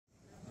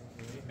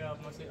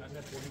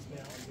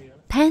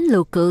10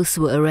 locals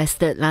were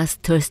arrested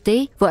last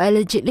Thursday for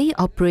allegedly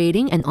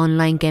operating an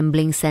online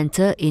gambling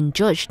centre in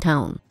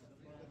Georgetown.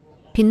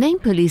 Penang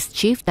Police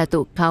Chief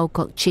Datuk Khaw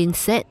Kok Chin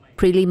said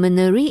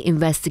preliminary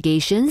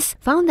investigations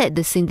found that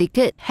the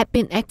syndicate had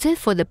been active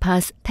for the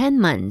past 10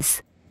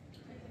 months.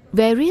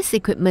 Various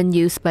equipment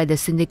used by the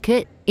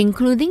syndicate,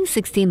 including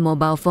 16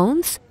 mobile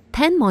phones,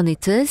 10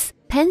 monitors,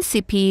 10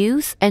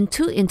 CPUs and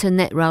 2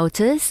 internet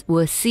routers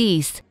were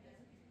seized.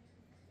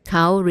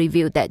 Khaw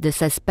revealed that the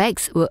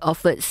suspects were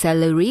offered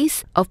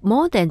salaries of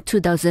more than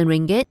 2,000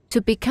 ringgit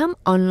to become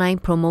online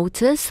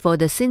promoters for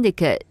the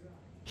syndicate.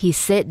 He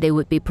said they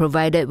would be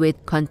provided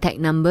with contact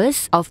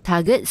numbers of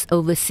targets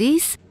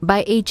overseas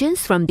by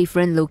agents from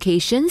different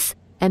locations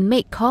and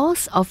make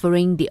calls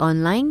offering the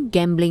online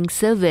gambling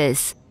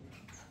service.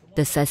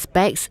 The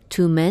suspects,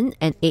 2 men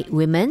and 8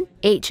 women,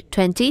 aged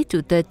 20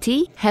 to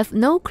 30, have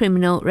no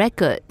criminal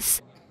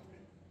records.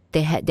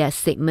 They had their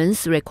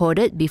statements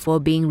recorded before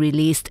being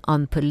released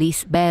on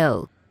police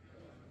bail.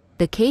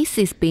 The case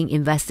is being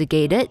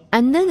investigated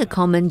under the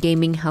Common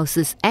Gaming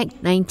Houses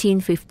Act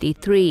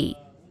 1953.